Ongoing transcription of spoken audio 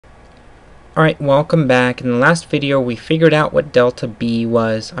Alright, welcome back. In the last video we figured out what theta B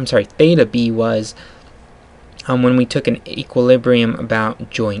was when we took an equilibrium about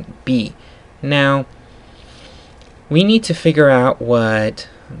joint B. Now we need to figure out what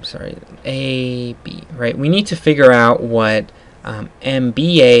AB, right? We need to figure out what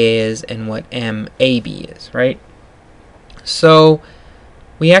MBA is and what MAB is, right? So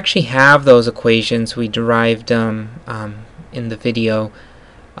we actually have those equations. We derived them in the video.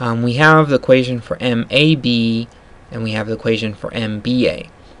 We have the equation for MAB and we have the equation for MBA.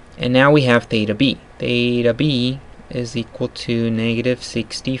 And now we have theta B. Theta B is equal to negative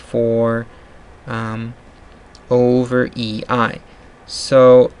 64 over EI.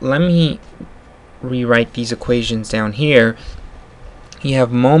 So let me rewrite these equations down here. You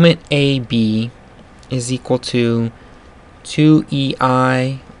have moment AB is equal to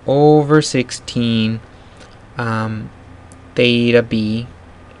 2EI over 16 theta B,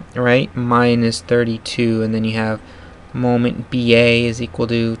 right, minus 32, and then you have moment BA is equal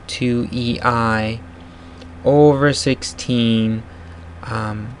to 2EI over 16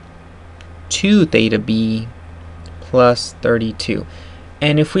 2 theta B plus 32.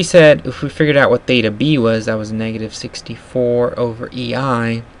 And if we figured out what theta B was, that was negative 64 over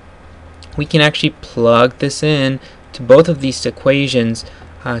EI, we can actually plug this in to both of these equations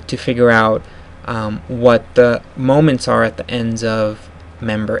to figure out what the moments are at the ends of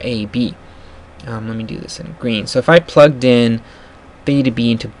member AB. Let me do this in green. So if I plugged in theta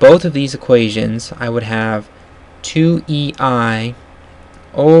B into both of these equations, I would have 2EI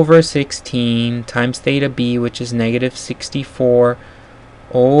over 16 times theta B, which is negative 64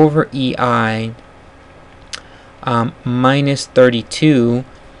 over EI minus 32,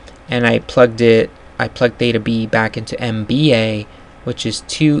 and I plugged theta B back into MBA, which is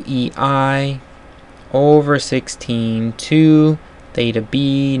 2EI over 16 2 theta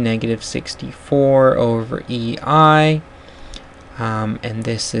B negative 64 over EI, and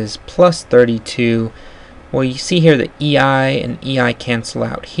this is plus 32. Well, you see here that EI and EI cancel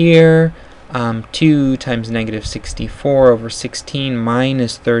out here. 2 times negative 64 over 16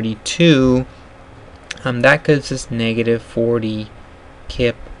 minus 32, that gives us negative 40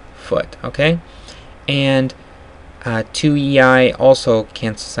 kip foot, okay? And 2EI also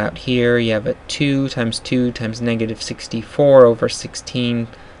cancels out here. You have a 2 times negative 64 over 16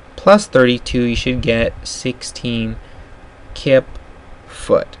 plus 32. You should get 16 kip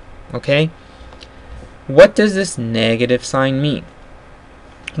foot, okay? What does this negative sign mean?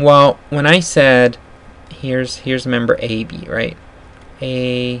 Well, when I said here's member AB, right?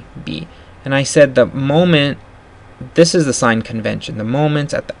 AB. And I said the moment, this is the sign convention. The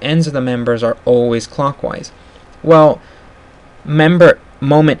moments at the ends of the members are always clockwise. Well,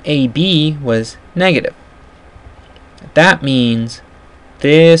 moment AB was negative. That means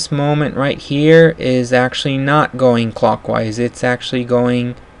this moment right here is actually not going clockwise. It's actually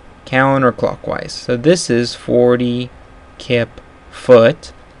going counterclockwise. So this is 40 kip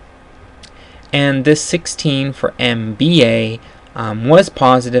foot. And this 16 for MBA was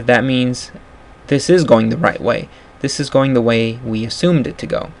positive. That means this is going the right way. This is going the way we assumed it to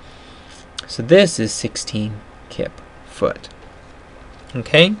go. So this is 16 kip foot.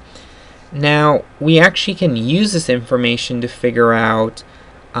 Okay? Now, we actually can use this information to figure out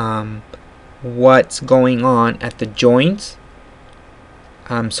what's going on at the joints,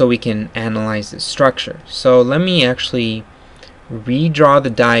 so we can analyze the structure. So let me actually redraw the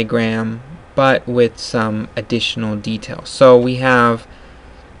diagram, but with some additional details. So we have,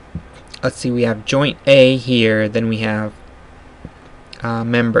 let's see, we have joint A here, then we have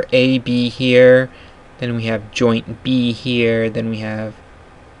member AB here, then we have joint B here, then we have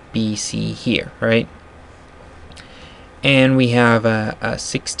BC here, right? And we have a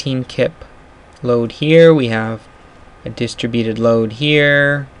 16 kip load here, we have a distributed load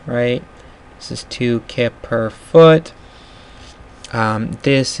here, right? This is 2 kip per foot.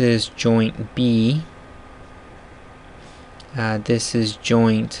 This is joint B. This is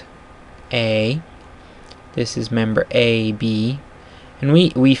joint A. This is member AB. And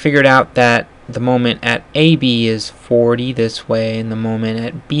we figured out that the moment at AB is 40 this way, and the moment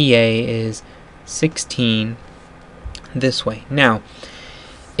at BA is 16 this way. Now,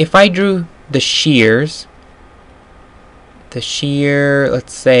 if I drew the shears,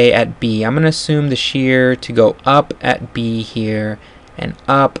 let's say at B, I'm going to assume the shear to go up at B here and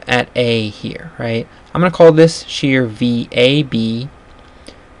up at A here, right? I'm going to call this shear VAB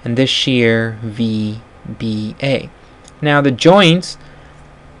and this shear VBA. Now the joints,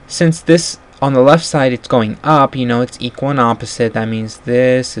 since this on the left side it's going up, you know, it's equal and opposite. That means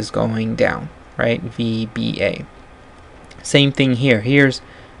this is going down, right? VBA. Same thing here. Here's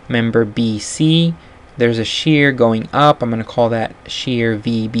member BC, there's a shear going up. I'm going to call that shear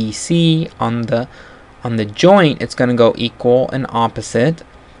VBC. On the joint, it's going to go equal and opposite.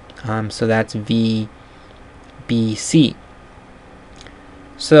 So that's VBC.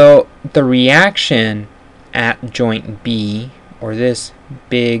 So the reaction at joint B, or this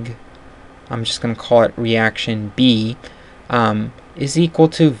big, I'm just going to call it reaction B, is equal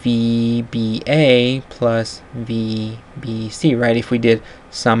to VBA plus VBC, right? If we did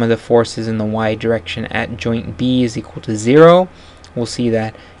sum of the forces in the y direction at joint B is equal to 0, we'll see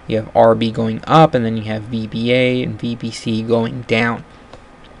that you have RB going up, and then you have VBA and VBC going down.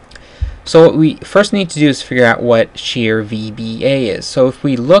 So what we first need to do is figure out what shear VBA is. So if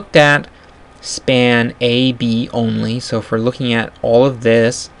we looked at span AB only, so if we're looking at all of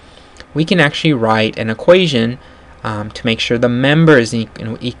this, we can actually write an equation to make sure the member is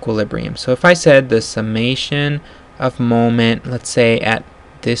in equilibrium. So if I said the summation of moment, let's say at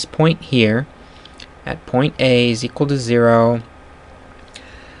this point here, at point A is equal to 0,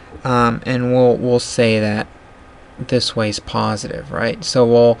 and we'll say that this way is positive, right?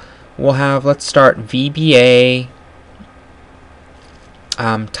 So we'll have, let's start VBA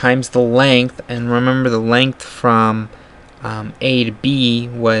times the length, and remember the length from A to B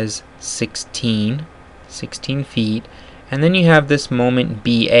was 16 feet, and then you have this moment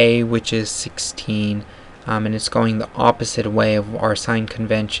BA, which is 16, and it's going the opposite way of our sign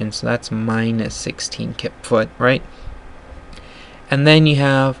convention, so that's minus 16 kip-foot, right? And then you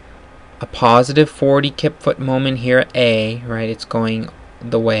have a positive 40 kip-foot moment here at A, right? It's going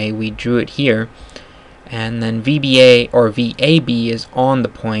the way we drew it here, and then VBA or VAB is on the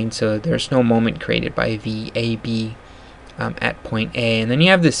point, so there's no moment created by VAB at point A. And then you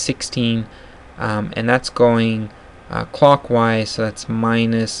have this 16, and that's going clockwise, so that's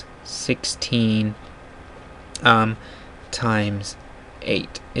minus 16 times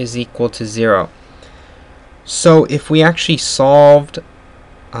 8 is equal to 0. So if we actually solved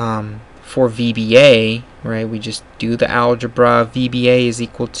for VBA, right, we just do the algebra. VBA is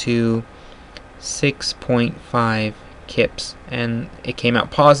equal to 6.5 kips, and it came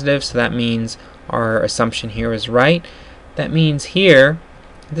out positive, so that means our assumption here is right. That means here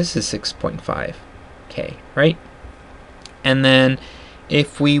this is 6.5 K, right? And then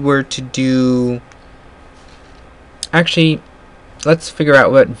if we were to do, actually let's figure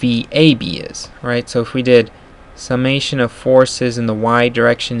out what VAB is, right? So if we did summation of forces in the y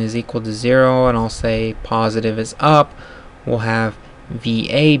direction is equal to 0, and I'll say positive is up, we'll have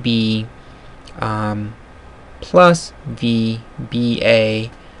VAB plus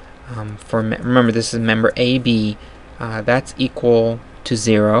VBA for, remember this is member AB, that's equal to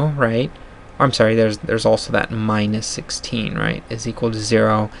 0, right? I'm sorry, there's also that minus 16, right, is equal to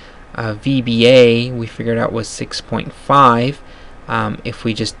 0. VBA we figured out was 6.5. If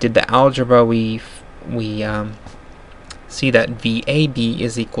we just did the algebra, we see that VAB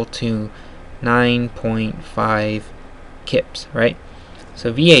is equal to 9.5 kips, right?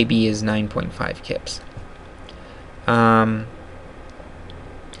 So VAB is 9.5 kips. Now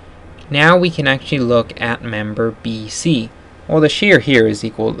we can actually look at member BC. Well, the shear here is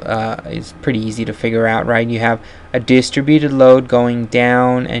is pretty easy to figure out, right? You have a distributed load going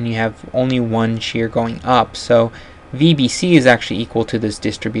down, and you have only one shear going up. So VBC is actually equal to this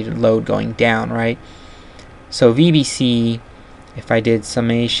distributed load going down, right? So VBC, if I did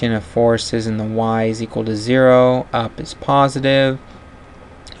summation of forces in the y is equal to 0, up is positive.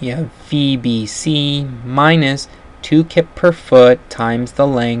 You have VBC minus 2 kip per foot times the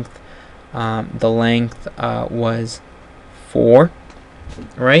length. The length was 4,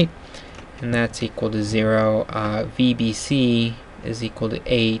 right? And that's equal to 0. VBC is equal to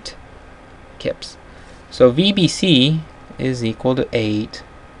 8 kips. So VBC is equal to 8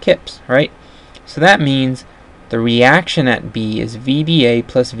 kips, right? So that means the reaction at B is VBA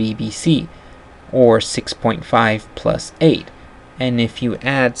plus VBC, or 6.5 plus 8. And if you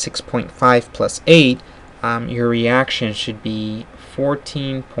add 6.5 plus 8, your reaction should be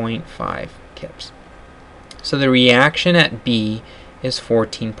 14.5 kips. So the reaction at B is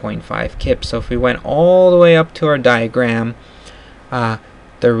 14.5 kips. So if we went all the way up to our diagram, the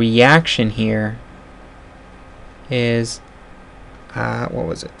reaction here is, what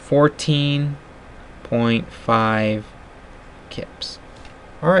was it? 14.5 kips.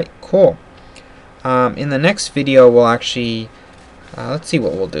 Alright, cool. In the next video, we'll actually, let's see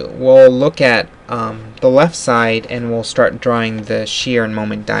what we'll do. We'll look at the left side, and we'll start drawing the shear and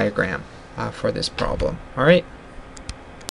moment diagram for this problem. Alright?